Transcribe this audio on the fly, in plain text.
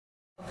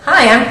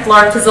Hi, I'm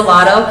Flora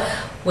Pizzolato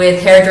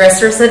with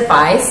Hairdressers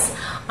Advice.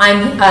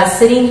 I'm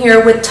sitting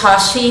here with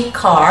Tashi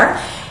Carr,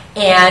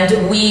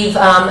 and we've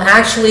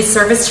actually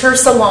serviced her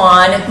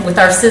salon with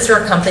our sister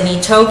company,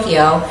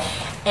 Tokyo.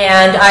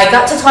 And I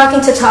got to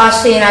talking to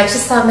Tashi, and I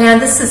just thought, man,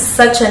 this is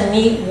such a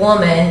neat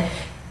woman.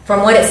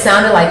 From what it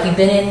sounded like, you've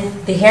been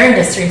in the hair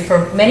industry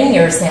for many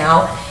years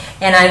now,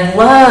 and I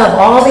love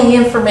all the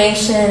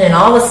information and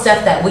all the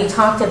stuff that we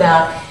talked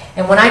about.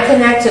 And when I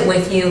connected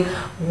with you,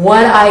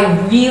 what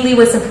I really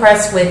was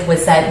impressed with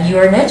was that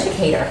you're an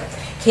educator.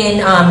 Can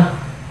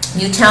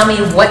you tell me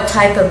what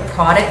type of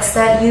products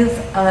that you've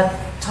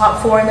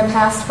taught for in the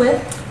past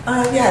with?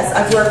 Yes,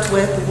 I've worked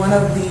with one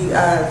of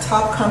the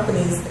top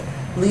companies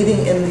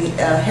leading in the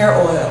hair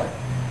oil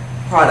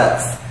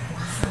products.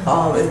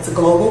 Wow. It's a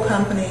global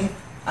company.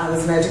 I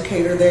was an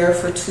educator there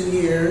for 2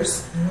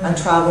 years. I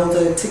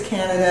traveled to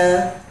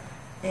Canada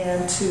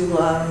and to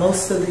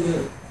most of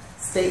the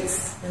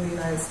states in the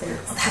United States.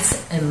 Oh,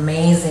 that's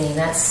amazing.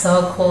 That's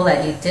so cool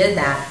that you did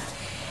that.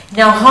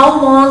 Now,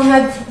 how long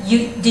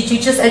did you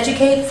just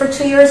educate for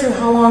 2 years, or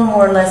how long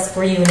more or less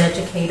were you an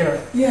educator?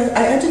 Yeah,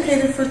 I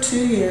educated for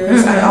 2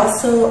 years. I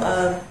also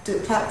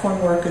did platform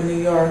work in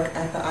New York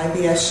at the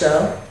IBS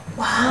show.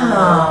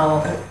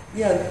 Wow.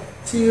 Yeah,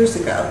 2 years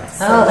ago.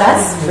 So oh,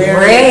 that's very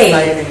great.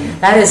 Exciting.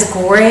 That is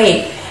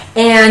great.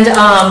 And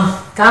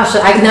gosh,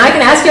 now I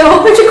can ask you a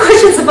whole bunch of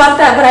questions about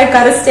that, but I've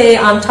got to stay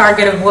on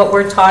target of what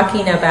we're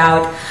talking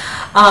about.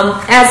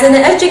 As an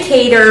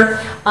educator,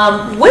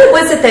 what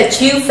was it that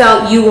you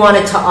felt you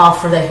wanted to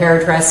offer the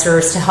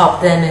hairdressers to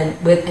help them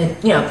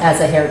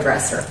as a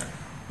hairdresser?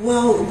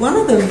 Well, one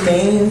of the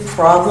main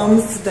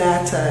problems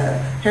that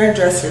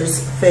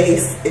hairdressers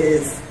face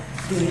is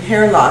the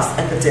hair loss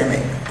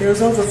epidemic.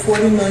 There's over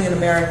 40 million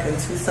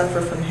Americans who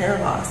suffer from hair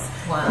loss.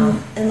 Wow.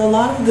 And a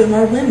lot of them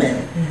are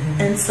women.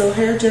 And so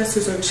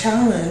hairdressers are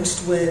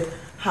challenged with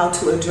how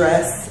to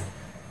address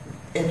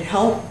and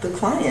help the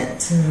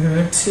client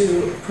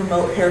to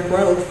promote hair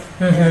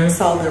growth and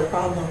solve their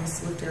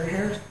problems with their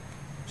hair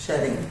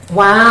shedding.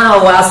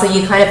 Wow, wow. So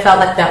you kind of felt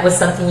like that was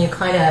something you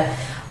kind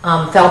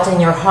of felt in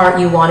your heart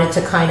you wanted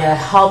to kind of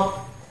help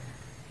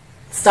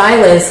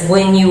stylists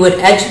when you would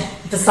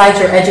besides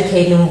your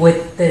educating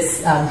with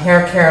this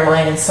hair care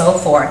line and so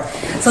forth.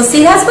 So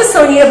see, that's what's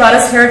so neat about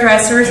us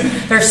hairdressers.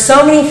 There's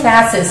so many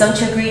facets, don't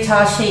you agree,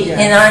 Tashi, yes,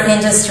 in our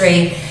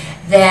industry,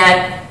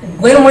 that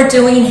when we're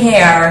doing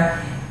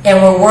hair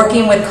and we're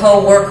working with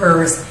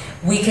co-workers,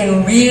 we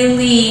can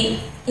really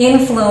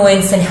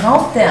influence and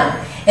help them.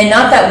 And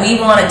not that we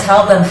want to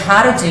tell them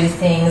how to do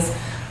things.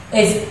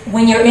 Is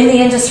when you're in the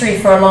industry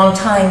for a long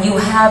time, you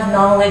have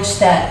knowledge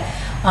that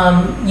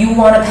you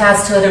want to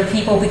pass to other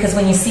people, because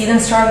when you see them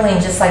struggling,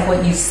 just like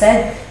what you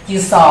said you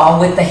saw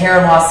with the hair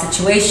loss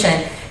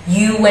situation,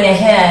 you went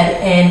ahead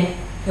and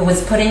it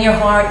was put in your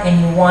heart and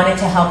you wanted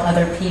to help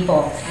other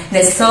people. And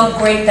it's so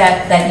great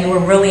that you were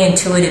really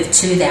intuitive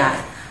to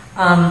that.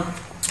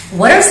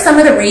 What are some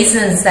of the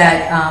reasons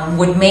that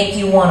would make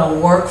you want to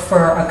work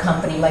for a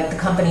company like the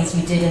companies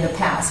you did in the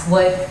past?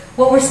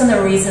 What were some of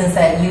the reasons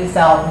that you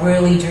felt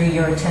really drew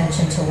your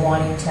attention to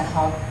wanting to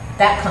help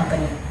that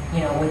company,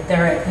 with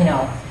their,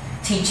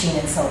 teaching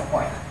and so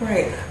forth?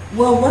 Right.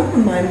 Well, one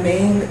of my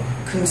main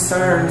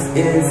concerns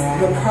is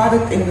the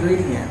product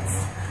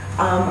ingredients.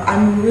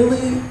 I'm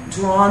really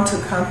drawn to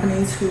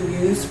companies who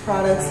use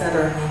products that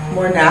are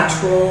more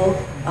natural,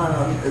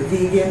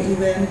 vegan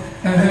even,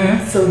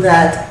 so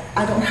that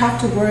I don't have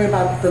to worry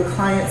about the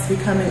clients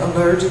becoming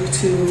allergic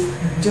to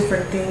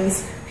different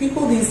things.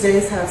 People these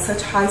days have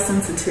such high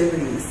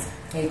sensitivities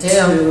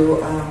to,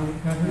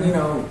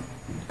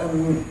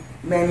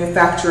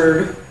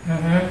 manufactured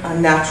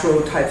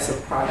natural types of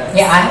products.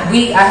 Yeah,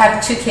 I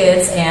have 2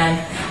 kids, and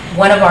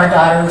one of our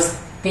daughters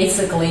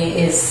basically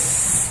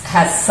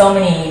has so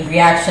many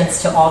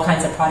reactions to all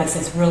kinds of products.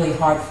 It's really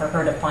hard for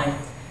her to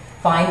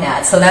find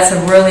that. So that's a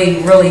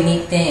really, really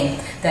neat thing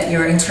that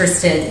you're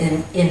interested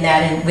in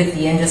that and with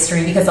the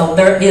industry, because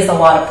there is a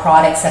lot of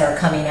products that are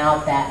coming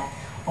out that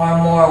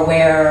are more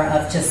aware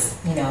of just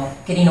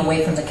getting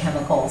away from the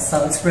chemicals.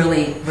 So it's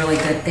really, really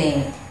good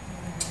thing.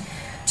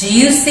 Do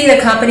you see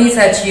the companies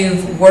that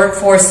you've worked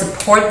for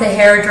support the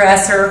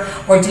hairdresser,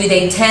 or do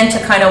they tend to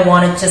kind of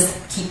want to just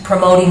keep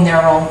promoting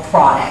their own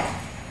product?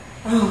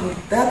 Oh,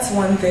 that's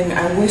one thing.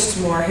 I wish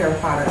more hair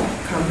product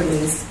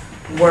companies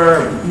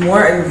were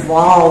more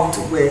involved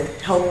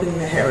with helping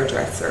the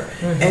hairdresser,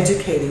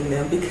 educating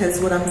them, because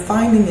what I'm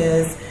finding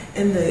is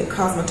in the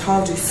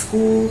cosmetology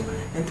school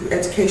and through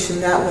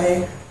education that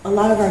way, a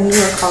lot of our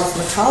newer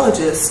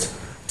cosmetologists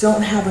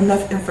don't have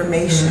enough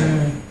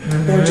information.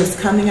 They're just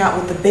coming out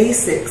with the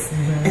basics,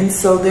 and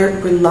so they're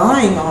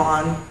relying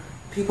on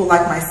people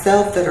like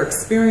myself that are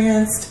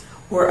experienced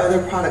or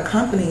other product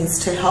companies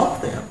to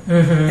help them.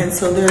 And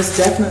so there's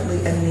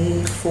definitely a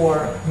need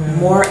for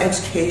more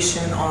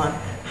education on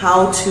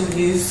how to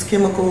use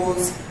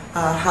chemicals,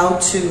 how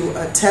to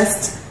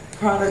test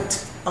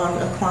product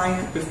on a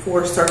client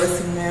before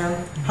servicing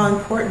them, how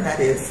important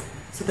that is.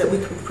 so that we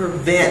could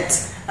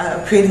prevent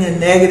creating a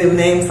negative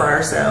name for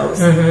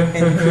ourselves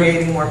and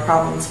creating more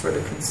problems for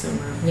the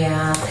consumer.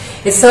 Yeah,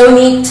 it's so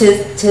neat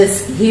to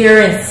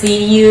hear and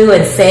see you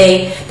and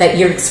say that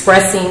you're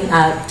expressing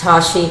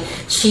Tashi.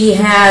 She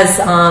has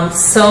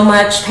so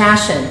much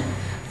passion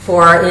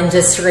for our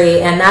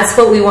industry, and that's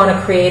what we want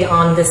to create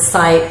on this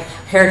site,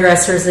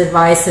 Hairdressers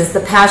Advice, is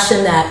the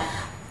passion that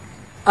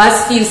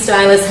us few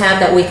stylists have,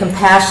 that we can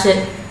pass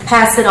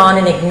it on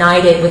and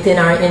ignite it within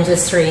our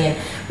industry and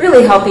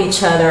really help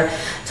each other.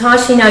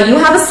 Tashi, now you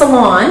have a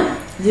salon,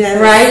 yes,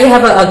 right? You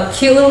have a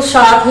cute little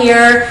shop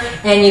here,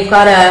 and you've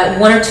got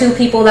one or two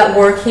people that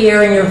work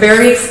here, and you're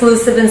very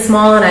exclusive and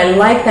small, and I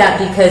like that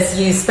because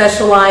you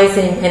specialize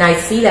in, and I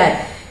see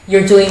that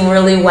you're doing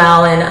really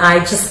well, and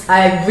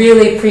I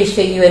really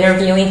appreciate you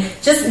interviewing.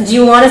 Do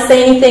you want to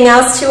say anything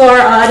else to our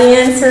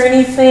audience or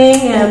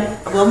anything?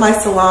 Well, my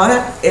salon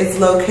is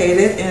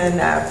located in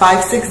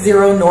 560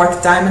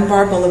 North Diamond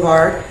Bar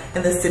Boulevard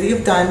in the city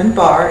of Diamond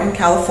Bar in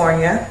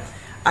California.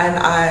 And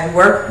I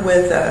work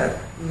with a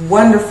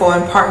wonderful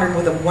and partnered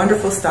with a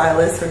wonderful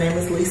stylist. Her name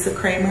is Lisa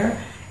Kramer,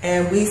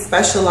 and we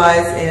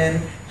specialize in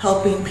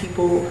helping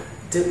people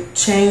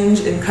change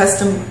and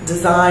custom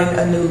design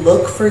a new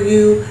look for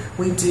you.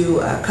 We do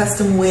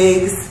custom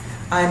wigs.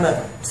 I'm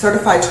a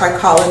certified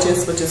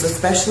trichologist, which is a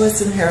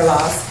specialist in hair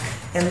loss,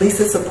 and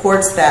Lisa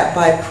supports that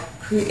by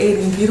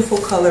creating beautiful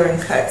color and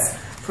cuts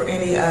for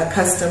any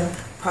custom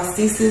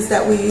prostheses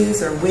that we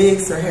use, or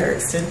wigs or hair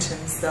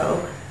extensions.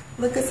 So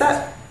look us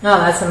up. Oh,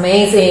 that's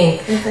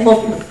amazing.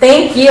 Well,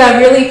 thank you. I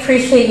really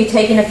appreciate you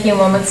taking a few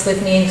moments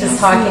with me and just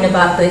talking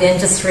about the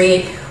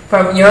industry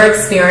from your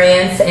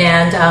experience,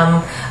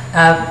 and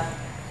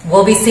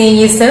we'll be seeing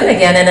you soon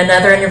again in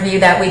another interview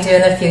that we do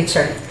in the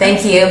future.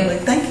 Thank you.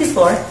 Thank you,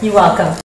 Flora. You're welcome.